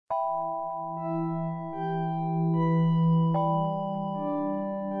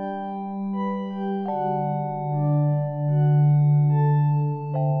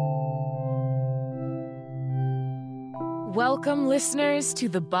Welcome, listeners, to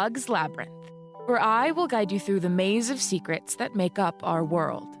The Bug's Labyrinth, where I will guide you through the maze of secrets that make up our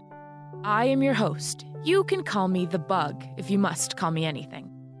world. I am your host. You can call me The Bug if you must call me anything.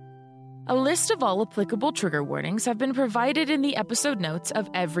 A list of all applicable trigger warnings have been provided in the episode notes of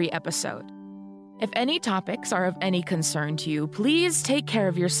every episode. If any topics are of any concern to you, please take care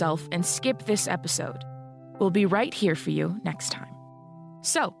of yourself and skip this episode. We'll be right here for you next time.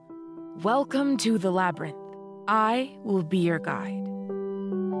 So, welcome to the Labyrinth. I will be your guide.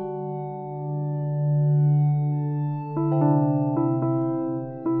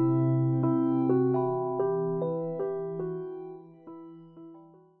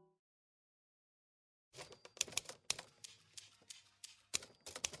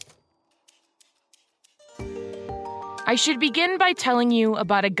 I should begin by telling you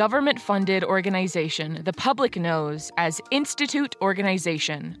about a government-funded organization the public knows as Institute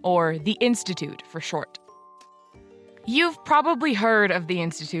Organization, or the Institute for short. You've probably heard of the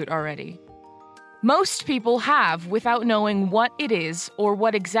Institute already. Most people have without knowing what it is or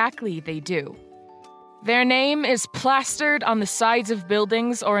what exactly they do. Their name is plastered on the sides of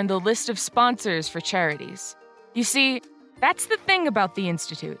buildings or in the list of sponsors for charities. You see, that's the thing about the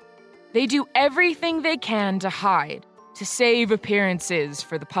Institute. They do everything they can to hide, to save appearances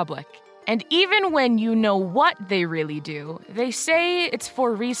for the public. And even when you know what they really do, they say it's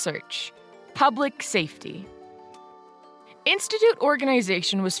for research, public safety. Institute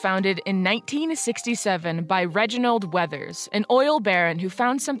Organization was founded in 1967 by Reginald Weathers, an oil baron who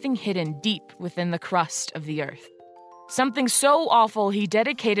found something hidden deep within the crust of the earth. Something so awful he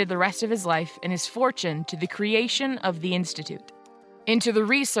dedicated the rest of his life and his fortune to the creation of the Institute, into the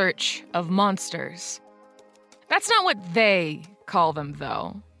research of monsters. That's not what they call them,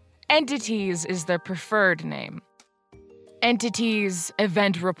 though. Entities is their preferred name. Entities,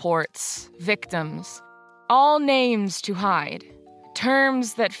 event reports, victims, all names to hide,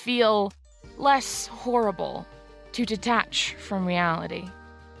 terms that feel less horrible, to detach from reality.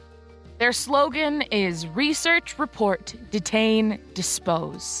 Their slogan is research, report, detain,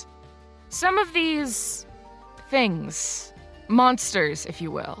 dispose. Some of these things, monsters if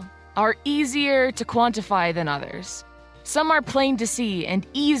you will, are easier to quantify than others. Some are plain to see and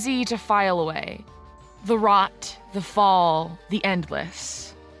easy to file away. The rot, the fall, the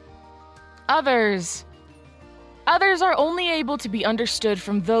endless. Others are only able to be understood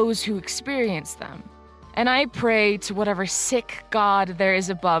from those who experience them. And I pray to whatever sick god there is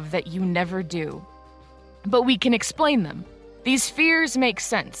above that you never do. But we can explain them. These fears make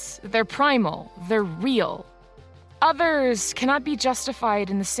sense. They're primal. They're real. Others cannot be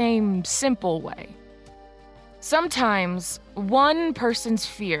justified in the same simple way. Sometimes, one person's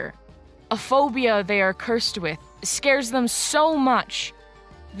fear, a phobia they are cursed with, scares them so much,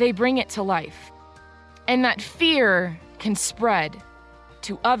 they bring it to life. And that fear can spread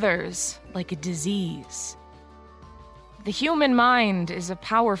to others like a disease. The human mind is a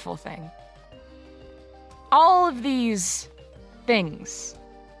powerful thing. All of these things,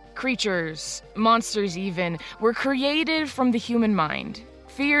 creatures, monsters even, were created from the human mind.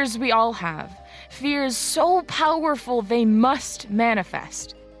 Fears we all have. Fears so powerful they must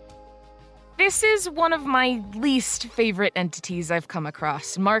manifest. This is one of my least favorite entities I've come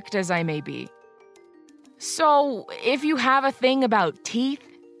across, marked as I may be. So, if you have a thing about teeth,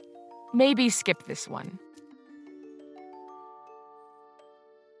 maybe skip this one.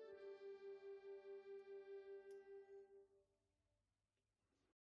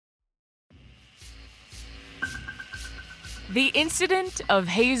 The Incident of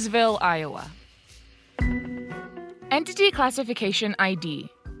Hazeville, Iowa. Entity Classification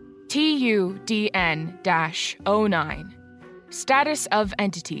ID TUDN-09. Status of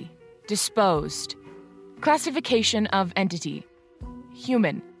Entity Disposed. Classification of Entity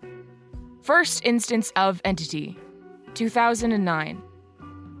Human. First Instance of Entity 2009.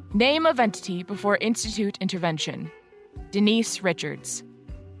 Name of Entity before Institute Intervention Denise Richards.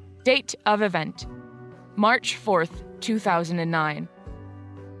 Date of Event March 4th, 2009.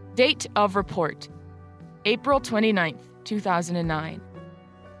 Date of Report April 29th, 2009.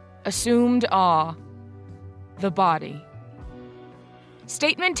 Assumed Awe The Body.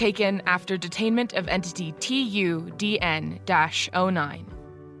 Statement taken after detainment of Entity TUDN-09.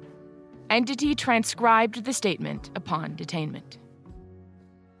 Entity transcribed the statement upon detainment.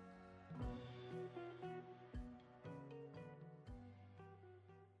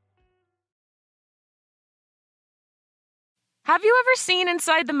 Have you ever seen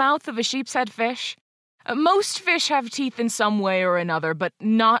inside the mouth of a sheep's head fish? Most fish have teeth in some way or another, but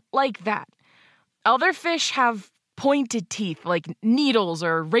not like that. Other fish have pointed teeth like needles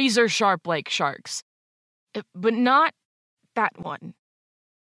or razor sharp like sharks. But not that one.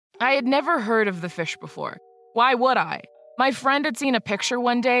 I had never heard of the fish before. Why would I? My friend had seen a picture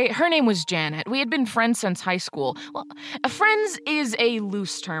one day. Her name was Janet. We had been friends since high school. Well, friends is a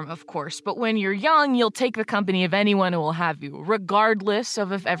loose term, of course, but when you're young, you'll take the company of anyone who will have you, regardless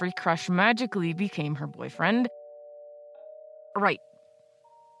of if every crush magically became her boyfriend. Right.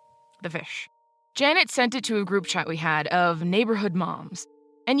 The fish. Janet sent it to a group chat we had of neighborhood moms,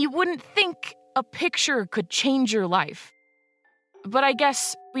 and you wouldn't think a picture could change your life. But I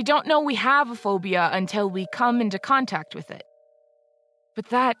guess we don't know we have a phobia until we come into contact with it. But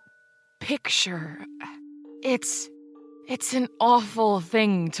that picture, it's an awful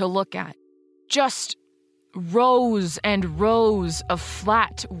thing to look at. Just rows and rows of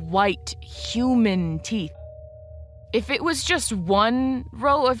flat, white, human teeth. If it was just one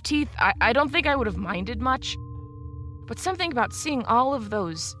row of teeth, I don't think I would have minded much. But something about seeing all of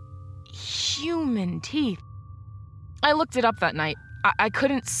those human teeth. I looked it up that night. I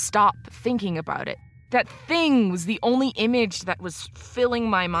couldn't stop thinking about it. That thing was the only image that was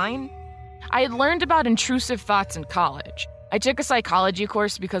filling my mind. I had learned about intrusive thoughts in college. I took a psychology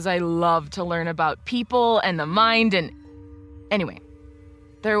course because I love to learn about people and the mind and... Anyway,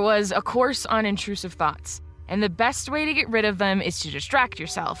 there was a course on intrusive thoughts, and the best way to get rid of them is to distract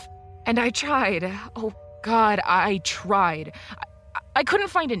yourself. And I tried. Oh God, I tried. I couldn't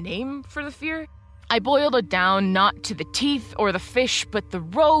find a name for the fear. I boiled it down not to the teeth or the fish, but the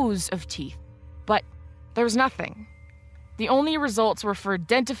rows of teeth. But there was nothing. The only results were for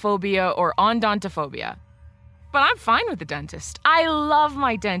dentophobia or odontophobia. But I'm fine with the dentist. I love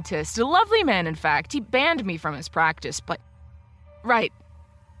my dentist. A lovely man, in fact. He banned me from his practice, but... Right.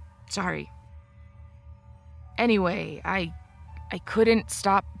 Sorry. Anyway, I couldn't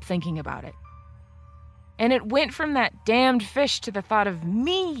stop thinking about it. And it went from that damned fish to the thought of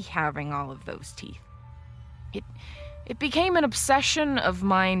me having all of those teeth. It became an obsession of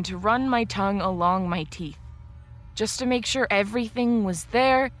mine to run my tongue along my teeth, just to make sure everything was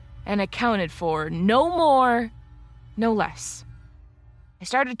there and accounted for, no more, no less. I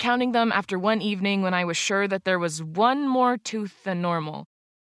started counting them after one evening when I was sure that there was one more tooth than normal.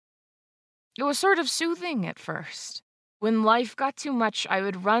 It was sort of soothing at first. When life got too much, I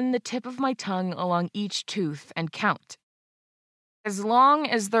would run the tip of my tongue along each tooth and count. As long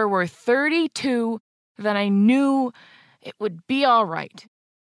as there were 32, then I knew it would be all right.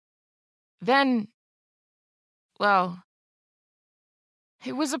 Then, well,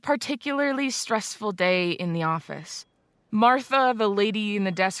 it was a particularly stressful day in the office. Martha, the lady in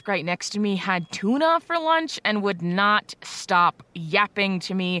the desk right next to me, had tuna for lunch and would not stop yapping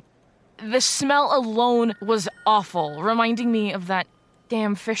to me. The smell alone was awful, reminding me of that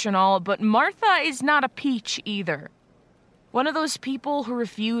damn fish and all, but Martha is not a peach either. One of those people who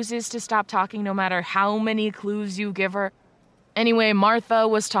refuses to stop talking no matter how many clues you give her. Anyway, Martha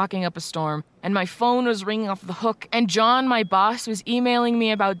was talking up a storm, and my phone was ringing off the hook, and John, my boss, was emailing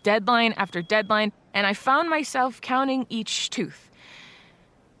me about deadline after deadline, and I found myself counting each tooth.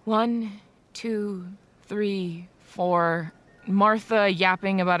 1, 2, 3, 4... Martha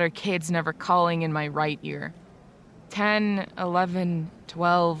yapping about her kids never calling in my right ear. 10, 11,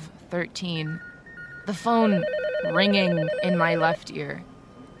 12, 13. The phone ringing in my left ear.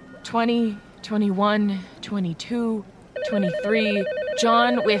 20, 21, 22, 23.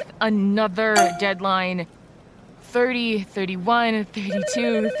 John with another deadline. 30, 31,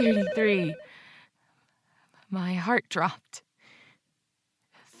 32, 33. My heart dropped.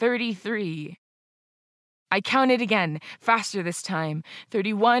 33. I counted again, faster this time.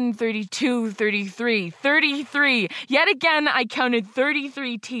 31, 32, 33, 33. Yet again, I counted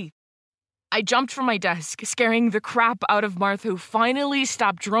 33 teeth. I jumped from my desk, scaring the crap out of Martha, who finally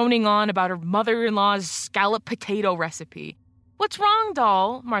stopped droning on about her mother-in-law's scallop potato recipe. "What's wrong,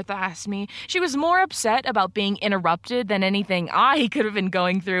 doll?" Martha asked me. She was more upset about being interrupted than anything I could have been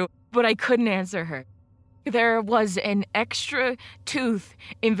going through, but I couldn't answer her. There was an extra tooth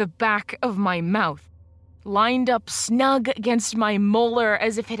in the back of my mouth, lined up snug against my molar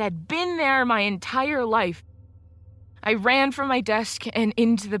as if it had been there my entire life. I ran from my desk and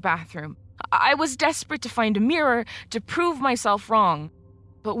into the bathroom. I was desperate to find a mirror to prove myself wrong.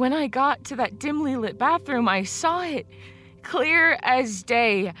 But when I got to that dimly lit bathroom, I saw it, clear as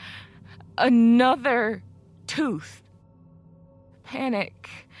day. Another tooth. Panic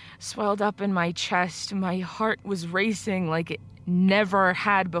swelled up in my chest. My heart was racing like it never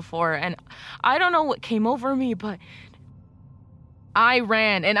had before, and I don't know what came over me, but I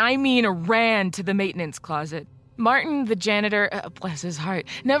ran, and I mean ran, to the maintenance closet. Martin, the janitor, bless his heart,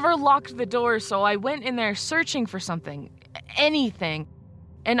 never locked the door, so I went in there searching for something, anything.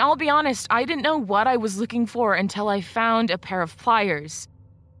 And I'll be honest, I didn't know what I was looking for until I found a pair of pliers.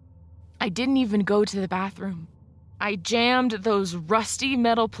 I didn't even go to the bathroom. I jammed those rusty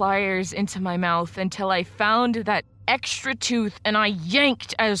metal pliers into my mouth until I found that extra tooth, and I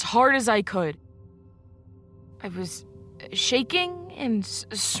yanked as hard as I could. I was shaking and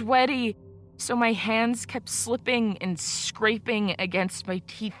sweaty, so my hands kept slipping and scraping against my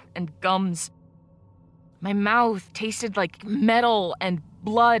teeth and gums. My mouth tasted like metal and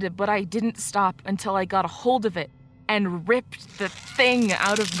blood, but I didn't stop until I got a hold of it and ripped the thing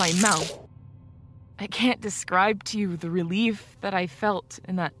out of my mouth. I can't describe to you the relief that I felt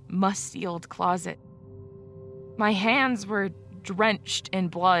in that musty old closet. My hands were drenched in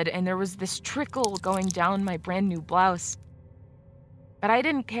blood, and there was this trickle going down my brand new blouse. But I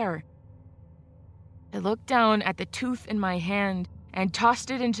didn't care. I looked down at the tooth in my hand and tossed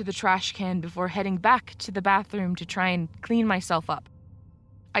it into the trash can before heading back to the bathroom to try and clean myself up.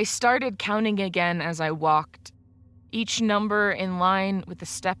 I started counting again as I walked, each number in line with the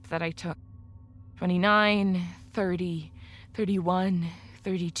step that I took. 29, 30, 31,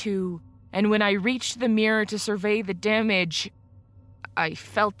 32, and when I reached the mirror to survey the damage, I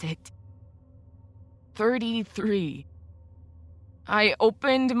felt it. 33. I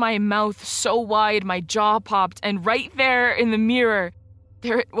opened my mouth so wide my jaw popped, and right there in the mirror,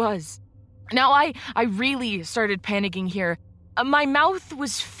 there it was. Now I really started panicking here. My mouth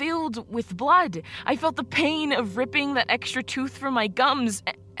was filled with blood. I felt the pain of ripping that extra tooth from my gums,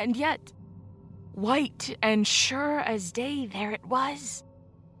 and yet, white and sure as day, there it was.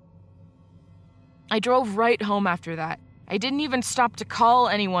 I drove right home after that. I didn't even stop to call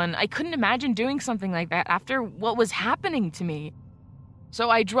anyone. I couldn't imagine doing something like that after what was happening to me. So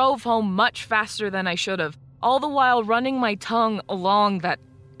I drove home much faster than I should have, all the while running my tongue along that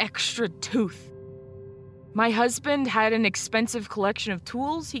extra tooth. My husband had an expensive collection of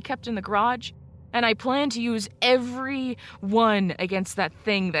tools he kept in the garage, and I planned to use every one against that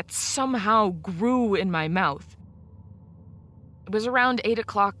thing that somehow grew in my mouth. It was around 8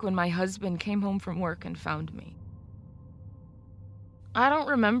 o'clock when my husband came home from work and found me. I don't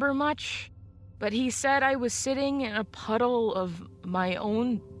remember much, but he said I was sitting in a puddle of my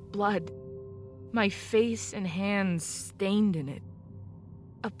own blood, my face and hands stained in it.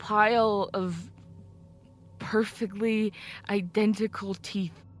 A pile of perfectly identical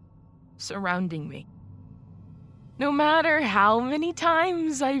teeth surrounding me. No matter how many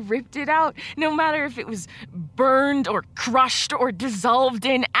times I ripped it out, no matter if it was burned or crushed or dissolved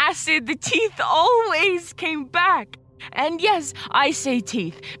in acid, the teeth always came back. And yes, I say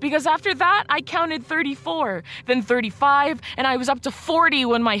teeth, because after that I counted 34, then 35, and I was up to 40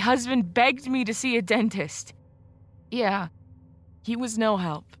 when my husband begged me to see a dentist. Yeah, he was no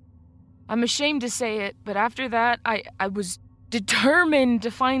help. I'm ashamed to say it, but after that, I was determined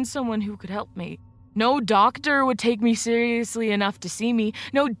to find someone who could help me. No doctor would take me seriously enough to see me.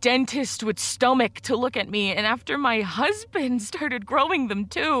 No dentist would stomach to look at me. And after my husband started growing them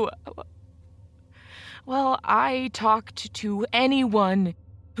too, well, I talked to anyone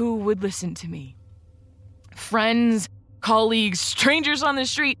who would listen to me. Friends, colleagues, strangers on the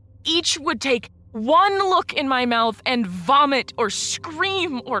street, each would take one look in my mouth and vomit or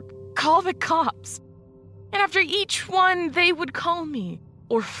scream or call the cops. And after each one, they would call me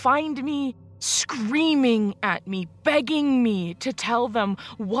or find me screaming at me, begging me to tell them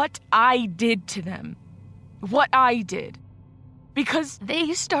what I did to them. What I did. Because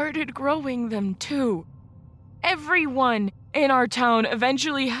they started growing them too. Everyone in our town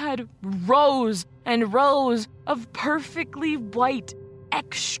eventually had rows and rows of perfectly white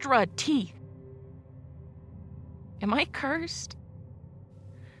extra teeth. Am I cursed?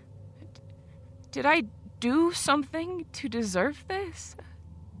 Did I do something to deserve this?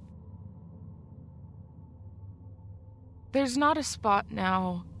 There's not a spot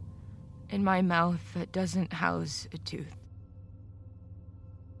now in my mouth that doesn't house a tooth.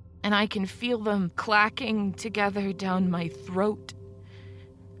 And I can feel them clacking together down my throat.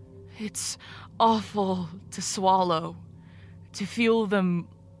 It's awful to swallow, to feel them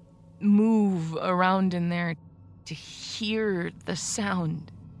move around in there, to hear the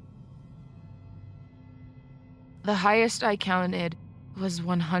sound. The highest I counted was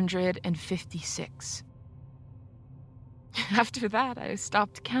 156. After that, I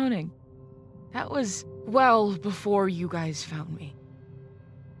stopped counting. That was well before you guys found me.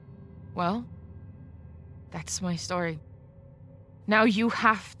 Well, that's my story. Now you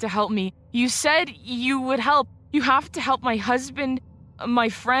have to help me. You said you would help. You have to help my husband, my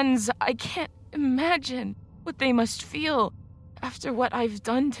friends. I can't imagine what they must feel after what I've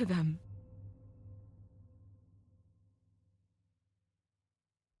done to them.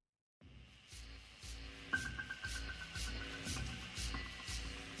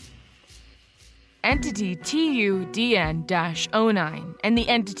 entity TUDN-09 and the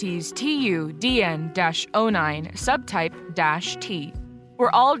entities TUDN-09 subtype-T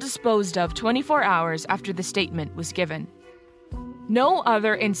were all disposed of 24 hours after the statement was given. No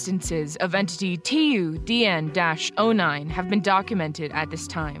other instances of entity TUDN-09 have been documented at this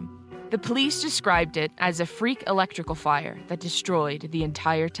time. The police described it as a freak electrical fire that destroyed the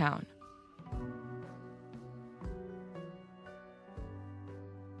entire town.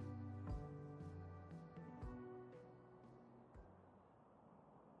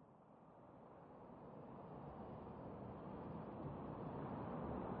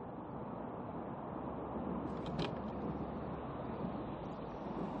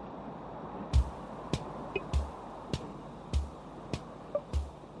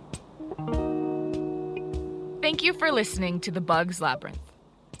 Thank you for listening to The Bugs Labyrinth.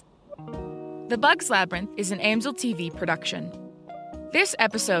 The Bugs Labyrinth is an Amsel TV production. This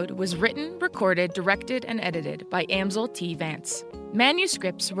episode was written, recorded, directed, and edited by Amsel T. Vance.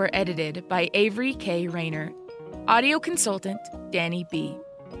 Manuscripts were edited by Avery K. Rayner. Audio consultant, Danny B.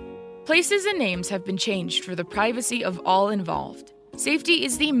 Places and names have been changed for the privacy of all involved. Safety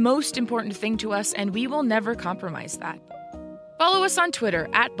is the most important thing to us, and we will never compromise that. Follow us on Twitter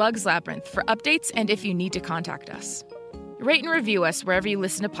 @BugsLabyrinth for updates and if you need to contact us. Rate and review us wherever you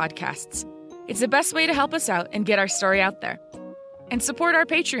listen to podcasts. It's the best way to help us out and get our story out there. And support our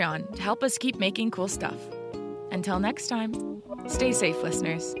Patreon to help us keep making cool stuff. Until next time, stay safe,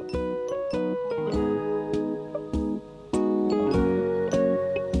 listeners.